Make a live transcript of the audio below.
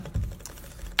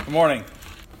Good morning.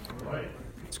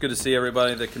 It's good to see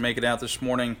everybody that can make it out this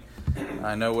morning.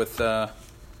 I know with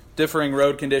differing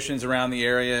road conditions around the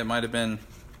area, it might have been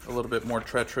a little bit more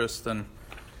treacherous than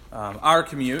our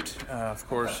commute. Of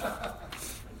course,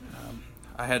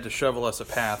 I had to shovel us a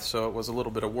path, so it was a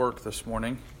little bit of work this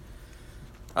morning.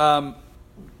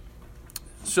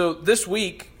 So this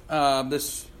weekend,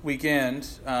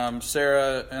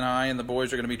 Sarah and I and the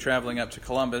boys are going to be traveling up to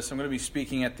Columbus. I'm going to be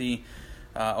speaking at the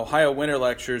Ohio Winter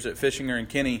Lectures at Fishinger and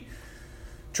Kinney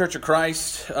Church of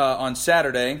Christ on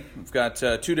Saturday. We've got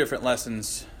two different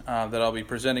lessons that I'll be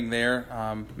presenting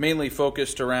there, mainly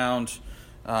focused around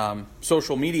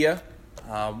social media.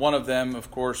 One of them,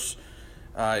 of course,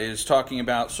 is talking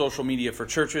about social media for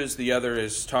churches. The other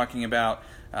is talking about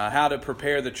how to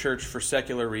prepare the church for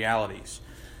secular realities.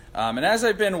 And as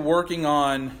I've been working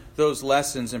on those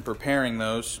lessons and preparing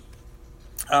those,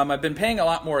 I've been paying a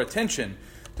lot more attention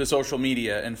to social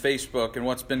media and Facebook and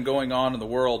what's been going on in the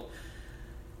world.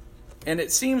 And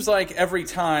it seems like every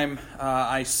time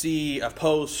I see a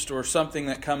post or something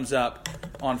that comes up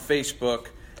on Facebook,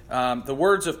 the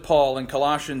words of Paul in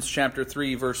Colossians chapter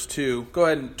 3, verse 2. Go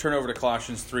ahead and turn over to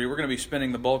Colossians 3. We're going to be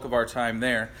spending the bulk of our time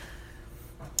there.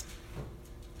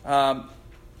 Paul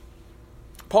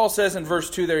says in verse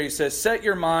 2 there, he says, "Set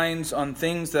your minds on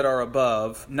things that are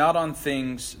above, not on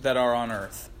things that are on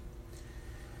earth."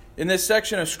 In this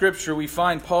section of Scripture, we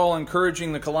find Paul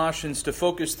encouraging the Colossians to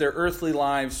focus their earthly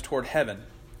lives toward heaven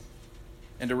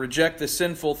and to reject the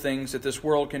sinful things that this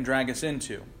world can drag us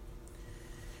into.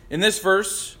 In this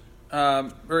verse,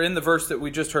 or in the verse that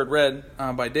we just heard read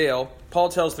by Dale, Paul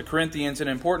tells the Corinthians an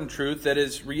important truth that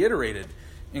is reiterated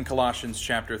in Colossians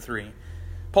chapter 3.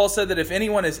 Paul said that if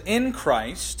anyone is in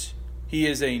Christ, he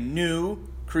is a new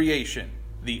creation.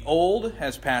 The old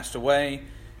has passed away,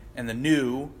 and the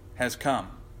new has come.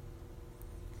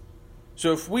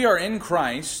 So if we are in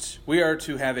Christ, we are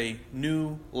to have a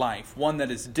new life, one that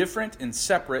is different and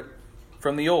separate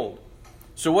from the old.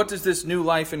 So what does this new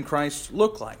life in Christ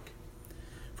look like?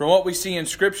 From what we see in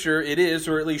Scripture, it is,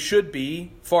 or at least should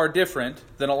be, far different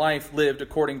than a life lived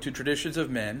according to traditions of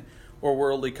men or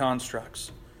worldly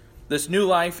constructs. This new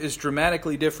life is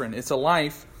dramatically different. It's a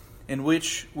life in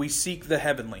which we seek the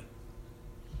heavenly.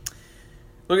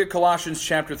 Look at Colossians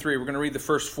chapter 3. We're going to read the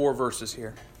first 4 verses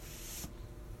here.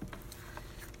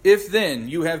 "If then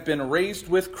you have been raised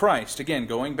with Christ," again,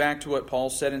 going back to what Paul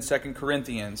said in 2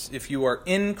 Corinthians, if you are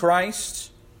in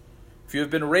Christ, if you have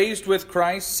been raised with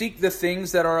Christ, seek the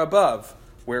things that are above,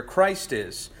 where Christ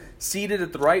is, seated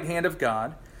at the right hand of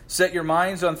God. Set your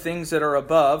minds on things that are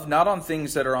above, not on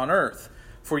things that are on earth.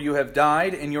 For you have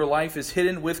died, and your life is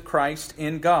hidden with Christ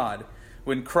in God.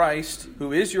 When Christ,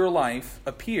 who is your life,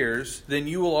 appears, then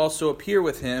you will also appear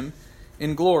with him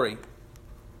in glory.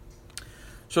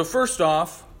 So first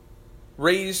off,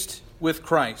 raised with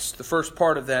Christ, the first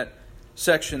part of that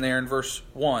section there in verse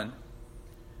 1.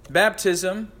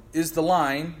 Baptism is the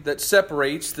line that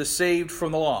separates the saved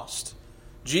from the lost.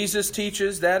 Jesus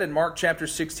teaches that in Mark chapter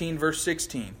 16, verse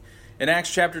 16. In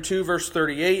Acts chapter 2, verse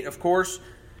 38, of course,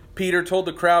 Peter told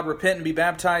the crowd, "Repent and be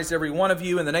baptized, every one of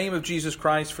you, in the name of Jesus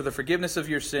Christ for the forgiveness of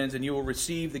your sins, and you will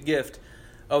receive the gift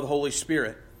of the Holy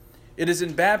Spirit." It is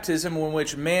in baptism in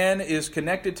which man is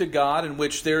connected to God, in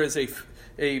which there is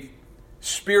a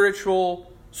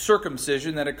spiritual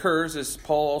circumcision that occurs, as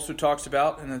Paul also talks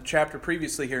about in the chapter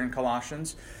previously here in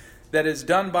Colossians, that is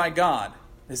done by God.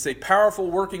 It's a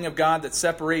powerful working of God that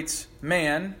separates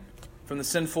man from the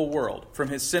sinful world, from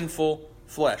his sinful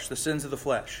flesh, the sins of the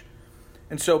flesh.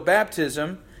 And so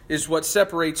baptism is what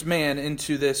separates man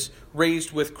into this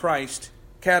raised with Christ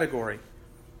category.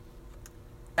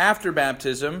 After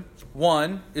baptism,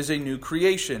 one is a new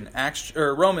creation.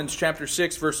 Romans chapter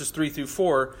 6, verses 3 through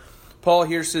 4, Paul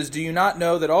here says, "Do you not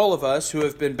know that all of us who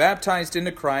have been baptized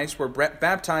into Christ were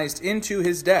baptized into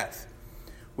his death?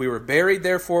 We were buried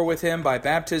therefore with him by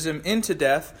baptism into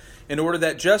death, in order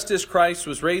that just as Christ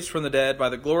was raised from the dead by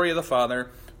the glory of the Father,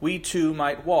 we too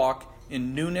might walk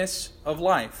in newness of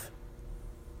life."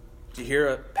 Do you hear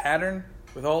a pattern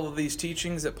with all of these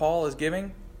teachings that Paul is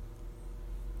giving?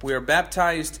 We are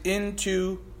baptized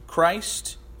into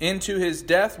Christ, into his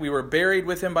death. We were buried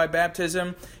with him by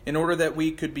baptism in order that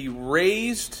we could be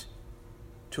raised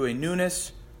to a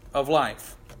newness of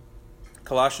life.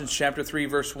 Colossians chapter 3,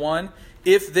 verse 1,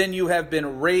 "If then you have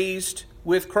been raised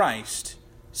with Christ,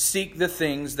 seek the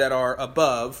things that are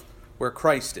above, where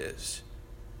Christ is."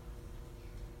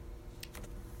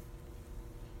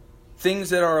 Things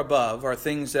that are above are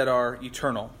things that are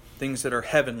eternal, things that are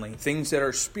heavenly, things that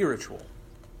are spiritual.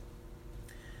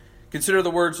 Consider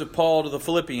the words of Paul to the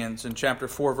Philippians in chapter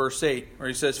 4, verse 8, where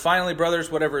he says, "Finally,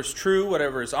 brothers, whatever is true,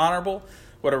 whatever is honorable,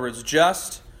 whatever is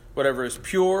just, whatever is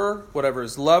pure, whatever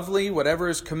is lovely, whatever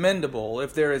is commendable,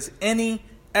 if there is any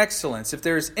excellence, if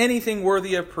there is anything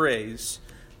worthy of praise,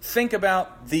 think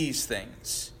about these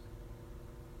things.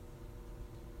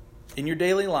 In your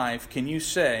daily life, can you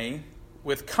say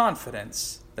with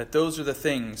confidence that those are the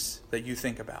things that you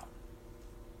think about?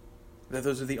 That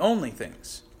those are the only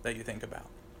things that you think about?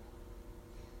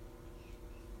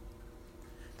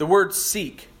 The word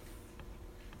seek.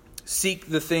 Seek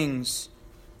the things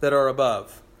that are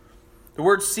above. The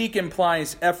word seek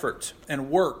implies effort and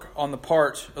work on the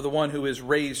part of the one who is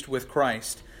raised with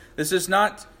Christ. This is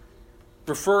not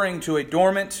referring to a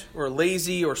dormant or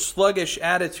lazy or sluggish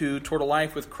attitude toward a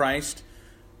life with Christ,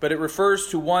 but it refers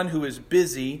to one who is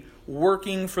busy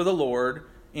working for the Lord,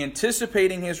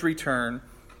 anticipating His return,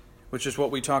 which is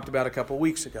what we talked about a couple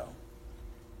weeks ago.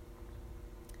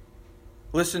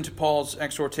 Listen to Paul's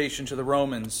exhortation to the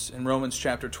Romans in Romans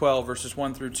chapter 12, verses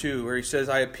 1 through 2, where he says,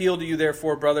 I appeal to you,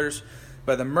 therefore, brothers,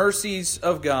 by the mercies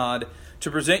of God, to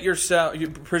present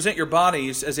your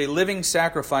bodies as a living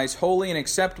sacrifice, holy and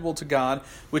acceptable to God,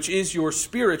 which is your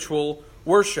spiritual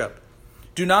worship.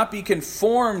 Do not be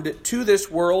conformed to this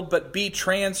world, but be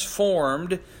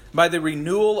transformed by the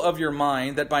renewal of your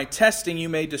mind, that by testing you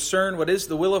may discern what is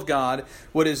the will of God,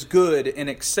 what is good and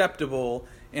acceptable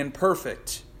and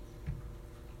perfect.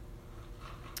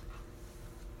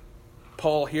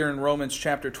 Paul here in Romans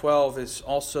chapter 12 is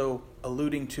also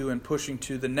alluding to and pushing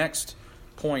to the next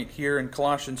point here in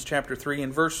Colossians chapter 3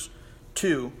 and verse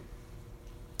 2,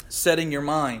 setting your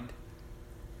mind.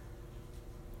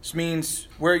 This means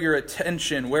where your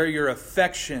attention, where your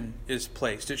affection is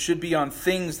placed. It should be on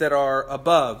things that are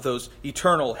above, those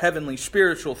eternal, heavenly,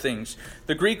 spiritual things.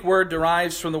 The Greek word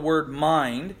derives from the word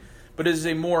mind, but it is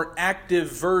a more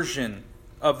active version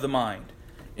of the mind,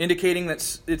 indicating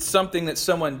that it's something that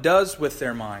someone does with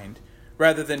their mind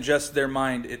rather than just their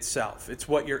mind itself. It's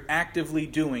what you're actively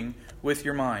doing with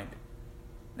your mind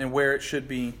and where it should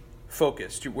be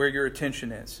focused, where your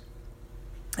attention is.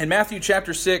 In Matthew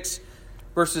chapter 6,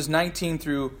 verses 19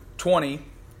 through 20,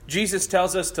 Jesus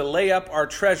tells us to lay up our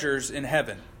treasures in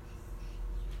heaven.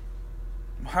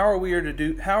 How are we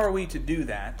to do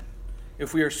that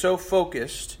if we are so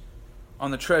focused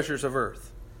on the treasures of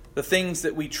earth? The things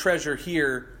that we treasure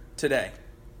here today.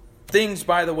 Things,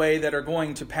 by the way, that are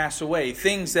going to pass away.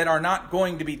 Things that are not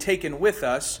going to be taken with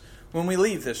us when we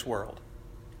leave this world.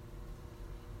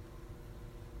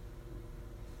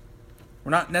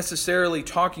 We're not necessarily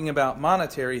talking about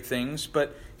monetary things,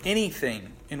 but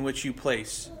anything in which you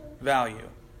place value.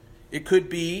 It could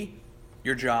be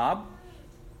your job.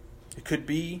 It could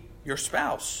be your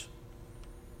spouse.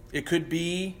 It could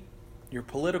be your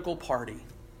political party.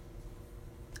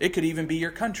 It could even be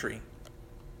your country.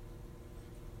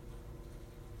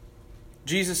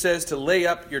 Jesus says to lay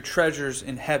up your treasures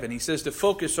in heaven. He says to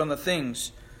focus on the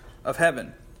things of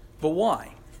heaven. But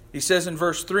why? He says in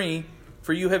verse 3,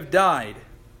 for you have died.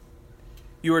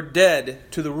 You are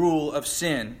dead to the rule of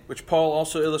sin, which Paul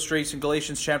also illustrates in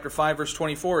Galatians chapter 5, verse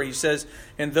 24. He says,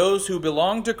 and those who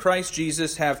belong to Christ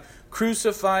Jesus have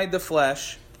crucified the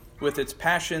flesh with its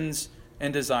passions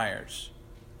and desires.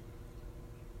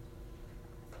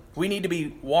 We need to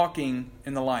be walking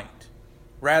in the light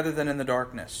rather than in the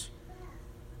darkness.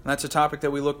 And that's a topic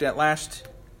that we looked at last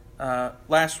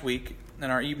week in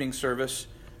our evening service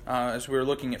as we were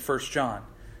looking at 1 John.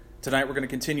 Tonight we're going to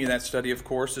continue that study, of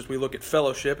course, as we look at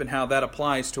fellowship and how that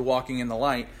applies to walking in the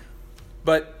light.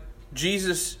 But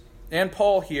Jesus and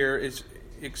Paul here is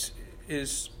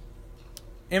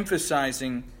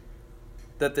emphasizing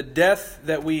that the death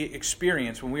that we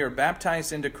experience when we are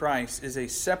baptized into Christ is a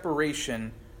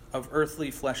separation of earthly,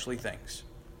 fleshly things.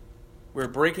 We're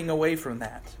breaking away from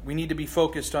that. We need to be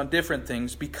focused on different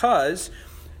things because,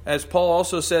 as Paul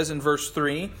also says in verse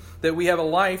 3, that we have a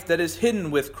life that is hidden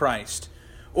with Christ.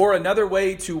 Or another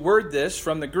way to word this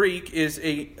from the Greek is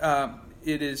it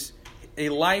is a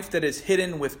life that is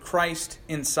hidden with Christ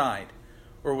inside,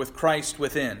 or with Christ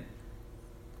within.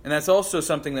 And that's also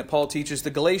something that Paul teaches the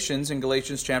Galatians in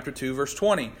Galatians chapter 2, verse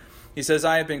 20. He says,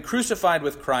 I have been crucified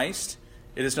with Christ.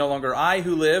 It is no longer I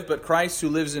who live, but Christ who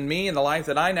lives in me. And the life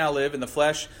that I now live in the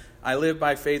flesh, I live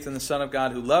by faith in the Son of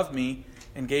God who loved me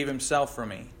and gave himself for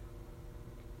me.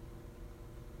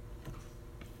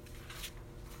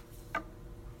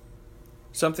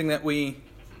 Something that we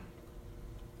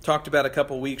talked about a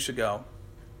couple weeks ago.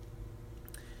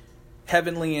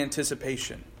 Heavenly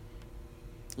anticipation.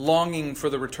 Longing for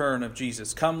the return of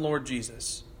Jesus. Come, Lord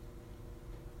Jesus.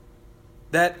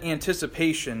 That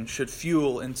anticipation should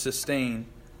fuel and sustain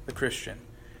the Christian.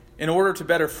 In order to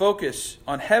better focus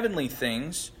on heavenly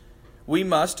things, We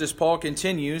must, as Paul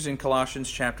continues in Colossians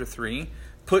chapter 3,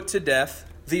 put to death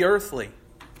the earthly.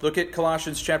 Look at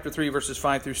Colossians chapter 3, verses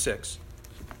 5 through 6.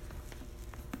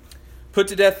 Put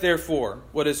to death, therefore,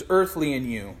 what is earthly in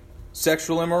you: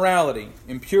 sexual immorality,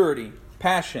 impurity,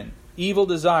 passion, evil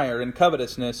desire, and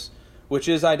covetousness, which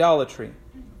is idolatry.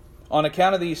 On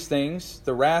account of these things,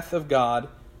 the wrath of God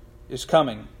is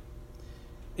coming.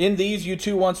 In these you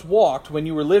too once walked when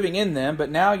you were living in them, but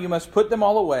now you must put them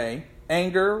all away: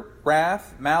 anger,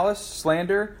 wrath, malice,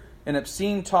 slander, and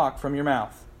obscene talk from your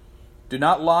mouth. Do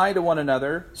not lie to one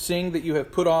another, seeing that you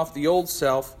have put off the old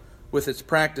self with its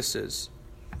practices.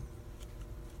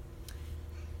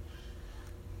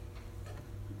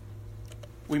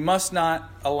 We must not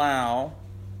allow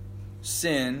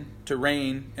sin to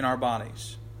reign in our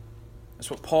bodies. That's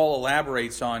what Paul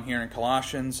elaborates on here in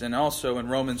Colossians and also in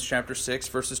Romans chapter 6,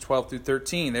 verses 12 through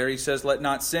 13. There he says, "Let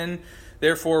not sin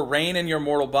therefore reign in your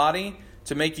mortal body,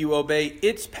 to make you obey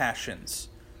its passions.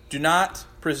 Do not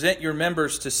present your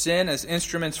members to sin as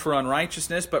instruments for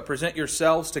unrighteousness, but present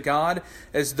yourselves to God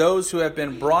as those who have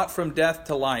been brought from death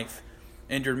to life,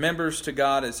 and your members to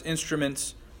God as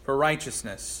instruments for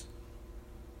righteousness."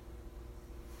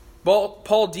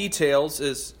 Paul details,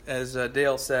 as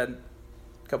Dale said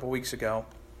a couple weeks ago,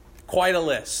 quite a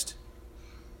list.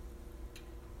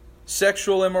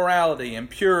 Sexual immorality,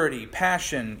 impurity,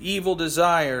 passion, evil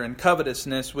desire, and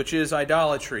covetousness, which is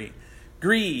idolatry.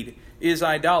 Greed is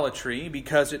idolatry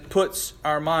because it puts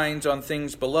our minds on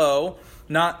things below,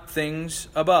 not things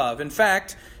above. In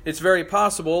fact, it's very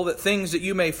possible that things that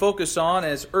you may focus on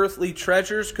as earthly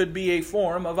treasures could be a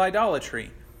form of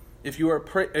idolatry,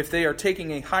 if they are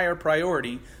taking a higher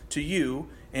priority to you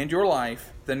and your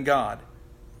life than God.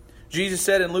 Jesus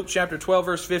said in Luke chapter 12,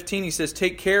 verse 15, he says,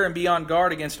 "Take care and be on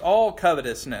guard against all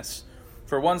covetousness,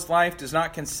 for one's life does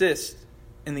not consist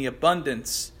in the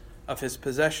abundance of his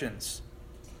possessions."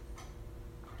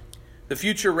 The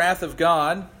future wrath of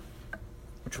God,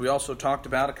 which we also talked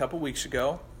about a couple weeks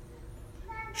ago,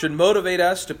 should motivate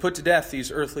us to put to death these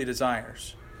earthly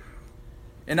desires.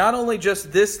 And not only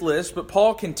just this list, but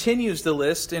Paul continues the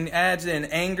list and adds in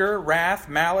anger, wrath,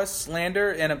 malice, slander,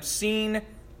 and obscene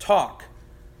talk.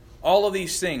 All of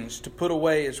these things to put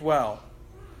away as well.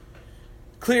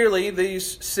 Clearly,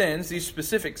 these sins, these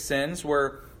specific sins,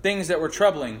 were things that were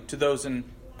troubling to those in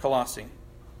Colossae.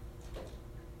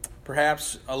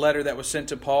 Perhaps a letter that was sent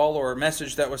to Paul or a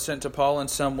message that was sent to Paul in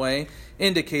some way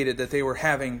indicated that they were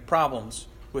having problems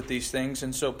with these things,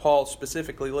 and so Paul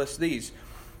specifically lists these.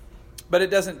 But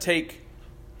it doesn't take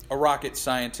a rocket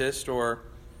scientist or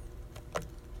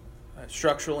a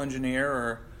structural engineer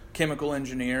or chemical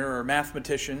engineer or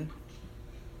mathematician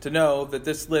to know that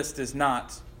this list is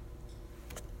not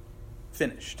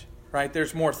finished, right?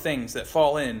 There's more things that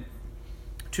fall in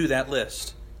to that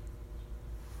list.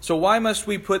 So why must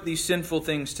we put these sinful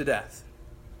things to death?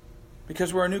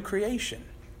 Because we're a new creation.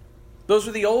 Those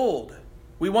are the old.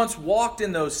 We once walked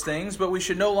in those things, but we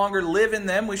should no longer live in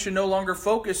them. We should no longer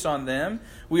focus on them.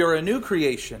 We are a new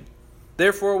creation.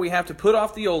 Therefore, we have to put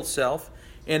off the old self,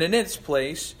 and in its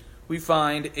place, we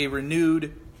find a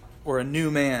renewed or a new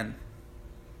man.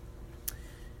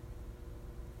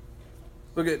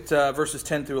 Look at verses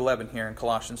 10 through 11 here in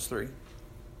Colossians 3.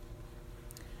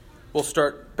 We'll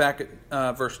start back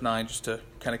at verse 9 just to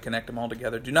kind of connect them all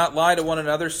together. "Do not lie to one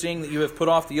another, seeing that you have put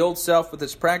off the old self with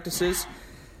its practices,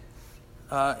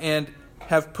 and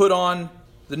have put on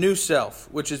the new self,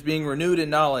 which is being renewed in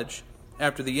knowledge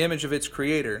after the image of its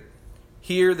Creator.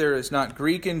 Here there is not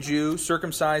Greek and Jew,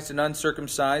 circumcised and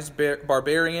uncircumcised,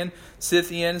 barbarian,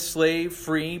 Scythian, slave,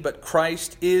 free, but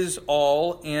Christ is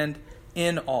all and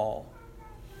in all."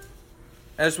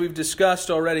 As we've discussed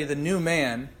already, the new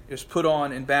man is put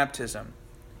on in baptism,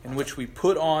 in which we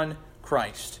put on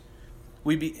Christ.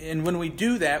 And when we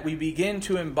do that, we begin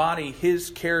to embody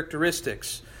His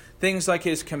characteristics. Things like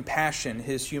His compassion,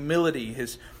 His humility,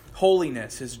 His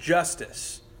holiness, His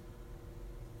justice.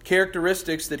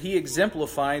 Characteristics that He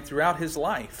exemplified throughout His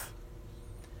life.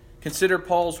 Consider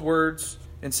Paul's words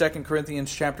in 2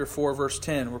 Corinthians chapter 4, verse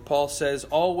 10, where Paul says,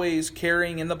 "Always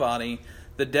carrying in the body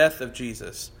the death of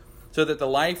Jesus, so that the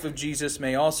life of Jesus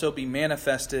may also be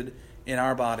manifested in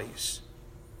our bodies."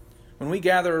 When we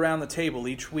gather around the table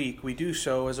each week, we do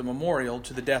so as a memorial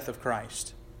to the death of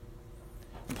Christ.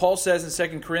 And Paul says in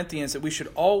 2 Corinthians that we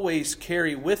should always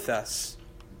carry with us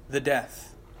the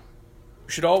death.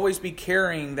 We should always be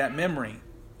carrying that memory.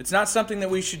 It's not something that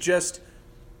we should just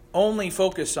only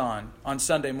focus on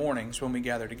Sunday mornings when we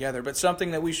gather together, but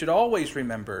something that we should always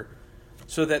remember,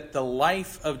 so that the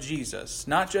life of Jesus,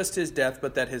 not just His death,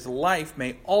 but that His life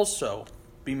may also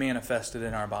be manifested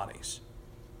in our bodies.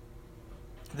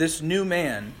 This new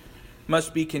man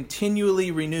must be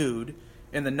continually renewed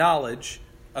in the knowledge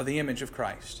of the image of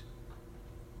Christ.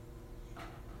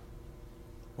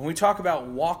 When we talk about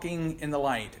walking in the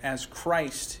light as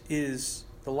Christ is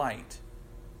the light,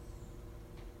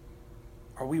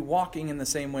 are we walking in the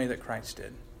same way that Christ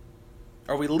did?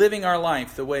 Are we living our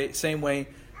life the same way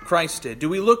Christ did? Do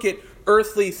we look at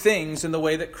earthly things in the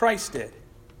way that Christ did?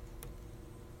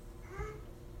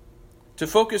 To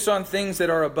focus on things that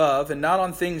are above and not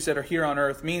on things that are here on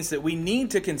earth means that we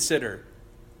need to consider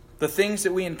the things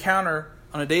that we encounter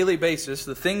on a daily basis,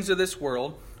 the things of this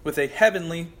world, with a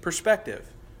heavenly perspective.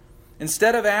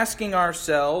 Instead of asking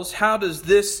ourselves, how does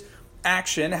this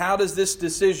action, how does this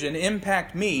decision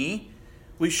impact me?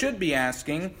 We should be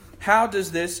asking, how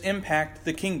does this impact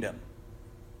the kingdom?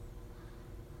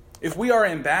 If we are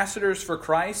ambassadors for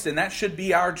Christ, and that should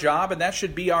be our job and that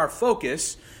should be our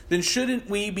focus, then shouldn't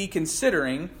we be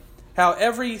considering how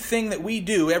everything that we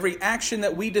do, every action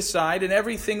that we decide, and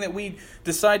everything that we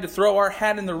decide to throw our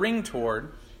hat in the ring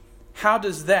toward, how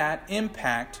does that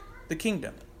impact the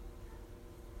kingdom?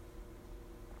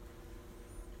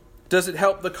 Does it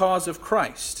help the cause of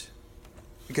Christ?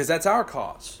 Because that's our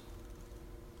cause.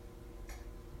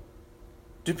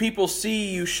 Do people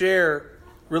see you share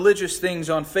religious things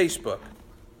on Facebook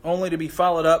only to be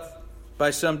followed up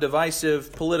by some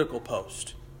divisive political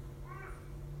post?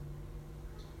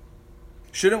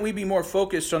 Shouldn't we be more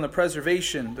focused on the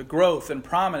preservation, the growth, and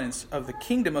prominence of the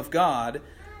kingdom of God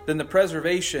than the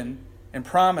preservation and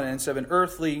prominence of an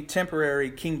earthly,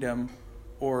 temporary kingdom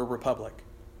or republic?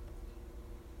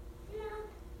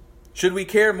 Should we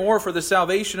care more for the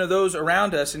salvation of those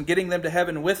around us and getting them to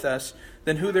heaven with us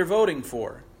than who they're voting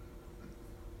for?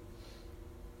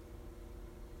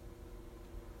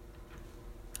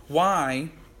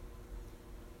 Why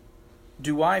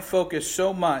do I focus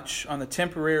so much on the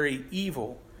temporary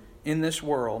evil in this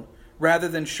world rather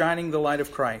than shining the light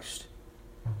of Christ?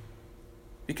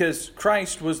 Because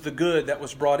Christ was the good that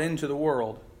was brought into the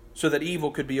world so that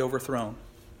evil could be overthrown.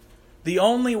 The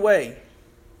only way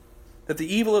that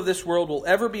the evil of this world will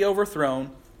ever be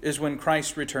overthrown is when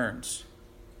Christ returns.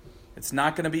 It's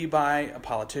not going to be by a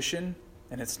politician,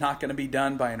 and it's not going to be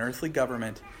done by an earthly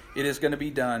government. It is going to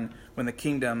be done when the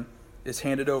kingdom is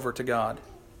handed over to God.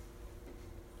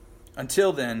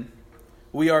 Until then,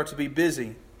 we are to be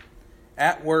busy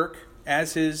at work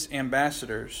as His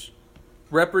ambassadors,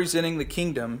 representing the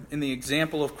kingdom in the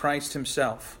example of Christ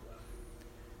Himself.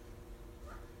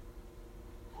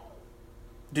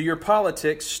 Do your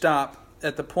politics stop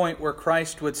at the point where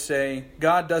Christ would say,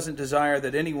 God doesn't desire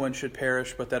that anyone should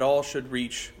perish, but that all should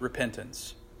reach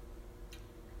repentance?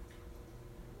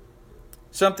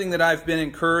 Something that I've been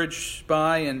encouraged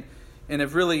by and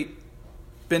have really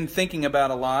been thinking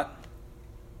about a lot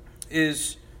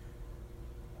is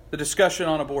the discussion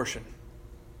on abortion.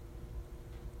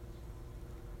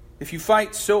 If you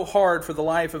fight so hard for the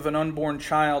life of an unborn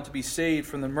child to be saved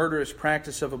from the murderous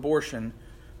practice of abortion,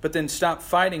 but then stop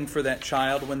fighting for that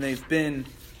child when they've been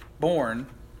born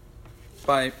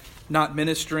by not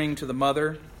ministering to the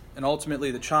mother and ultimately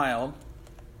the child,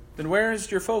 then where is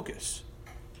your focus?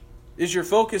 Is your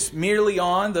focus merely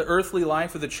on the earthly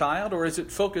life of the child, or is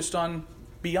it focused on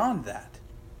beyond that?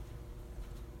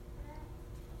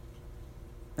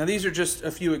 Now, these are just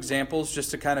a few examples just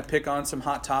to kind of pick on some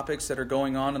hot topics that are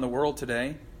going on in the world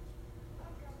today.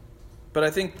 But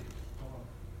I think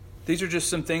these are just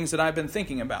some things that I've been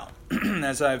thinking about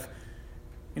as I've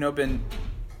been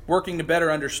working to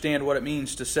better understand what it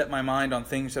means to set my mind on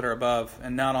things that are above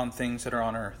and not on things that are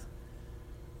on earth.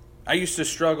 I used to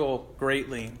struggle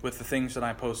greatly with the things that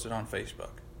I posted on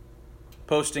Facebook.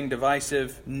 Posting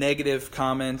divisive, negative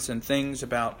comments and things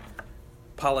about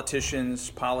politicians,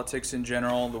 politics in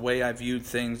general, the way I viewed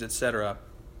things, etc.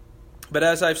 But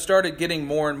as I've started getting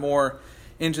more and more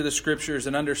into the Scriptures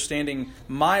and understanding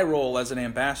my role as an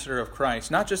ambassador of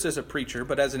Christ, not just as a preacher,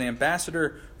 but as an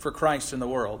ambassador for Christ in the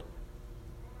world,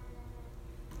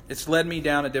 it's led me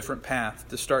down a different path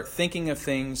to start thinking of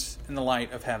things in the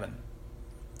light of heaven.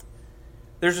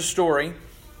 There's a story.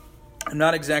 I'm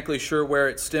not exactly sure where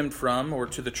it stemmed from or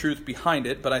to the truth behind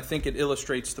it, but I think it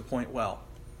illustrates the point well.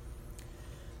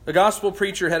 A gospel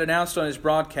preacher had announced on his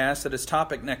broadcast that his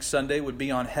topic next Sunday would be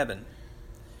on heaven.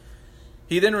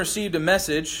 He then received a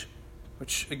message,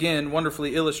 which again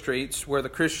wonderfully illustrates where the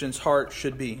Christian's heart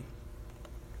should be.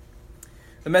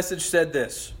 The message said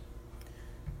this: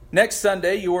 next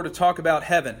Sunday you are to talk about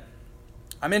heaven.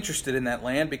 I'm interested in that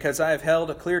land because I have held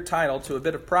a clear title to a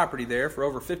bit of property there for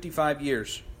over 55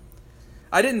 years.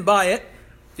 I didn't buy it.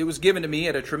 It was given to me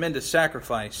at a tremendous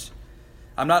sacrifice.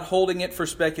 I'm not holding it for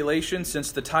speculation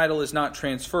since the title is not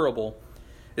transferable.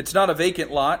 It's not a vacant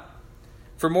lot.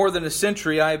 For more than a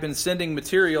century, I have been sending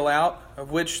material out, of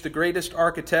which the greatest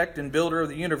architect and builder of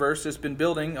the universe has been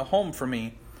building a home for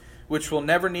me, which will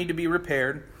never need to be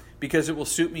repaired, because it will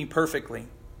suit me perfectly,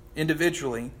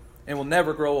 individually, and will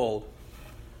never grow old.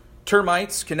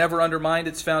 Termites can never undermine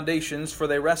its foundations, for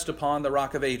they rest upon the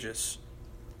rock of ages.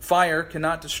 Fire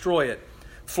cannot destroy it.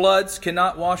 Floods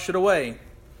cannot wash it away.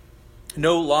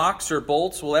 No locks or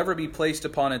bolts will ever be placed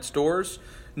upon its doors.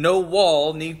 No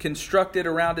wall need construct it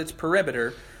around its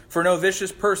perimeter, for no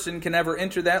vicious person can ever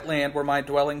enter that land where my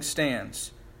dwelling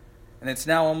stands. And it's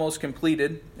now almost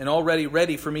completed, and already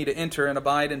ready for me to enter and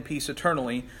abide in peace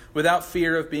eternally, without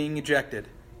fear of being ejected.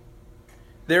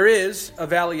 There is a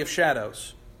valley of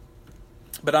shadows,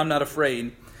 but I'm not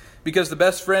afraid, because the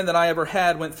best friend that I ever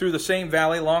had went through the same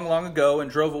valley long, long ago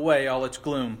and drove away all its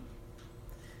gloom.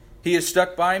 He has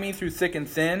stuck by me through thick and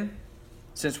thin,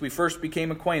 since we first became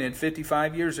acquainted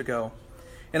 55 years ago,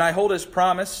 and I hold his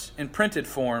promise in printed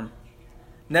form,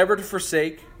 never to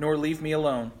forsake nor leave me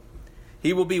alone.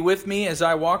 He will be with me as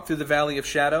I walk through the valley of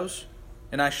shadows,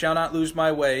 and I shall not lose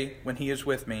my way when he is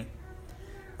with me.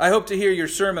 I hope to hear your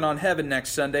sermon on heaven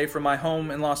next Sunday from my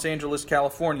home in Los Angeles,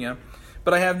 California,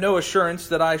 but I have no assurance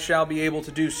that I shall be able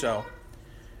to do so.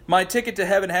 My ticket to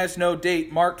heaven has no date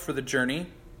marked for the journey,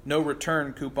 no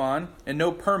return coupon, and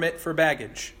no permit for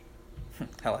baggage.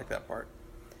 I like that part.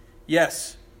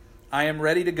 Yes, I am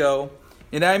ready to go,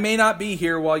 and I may not be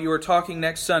here while you are talking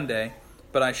next Sunday,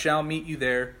 but I shall meet you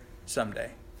there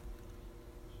someday.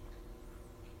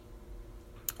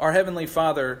 Our Heavenly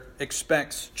Father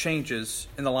expects changes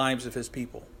in the lives of His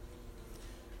people.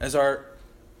 As our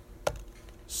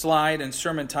slide and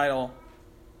sermon title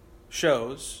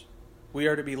shows, we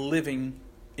are to be living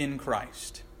in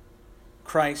Christ.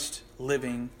 Christ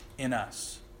living in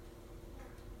us.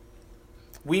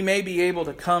 We may be able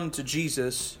to come to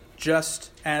Jesus just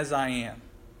as I am,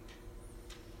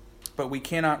 but we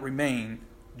cannot remain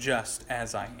just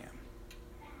as I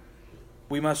am.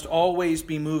 We must always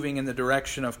be moving in the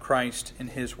direction of Christ and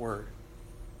His Word.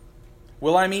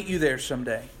 Will I meet you there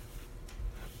someday?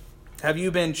 Have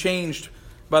you been changed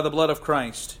by the blood of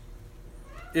Christ?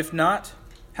 If not,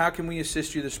 how can we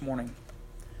assist you this morning?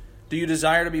 Do you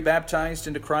desire to be baptized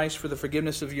into Christ for the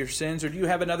forgiveness of your sins, or do you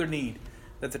have another need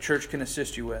that the church can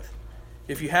assist you with?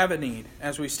 If you have a need,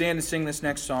 as we stand and sing this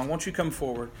next song, won't you come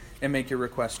forward and make your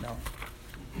request known?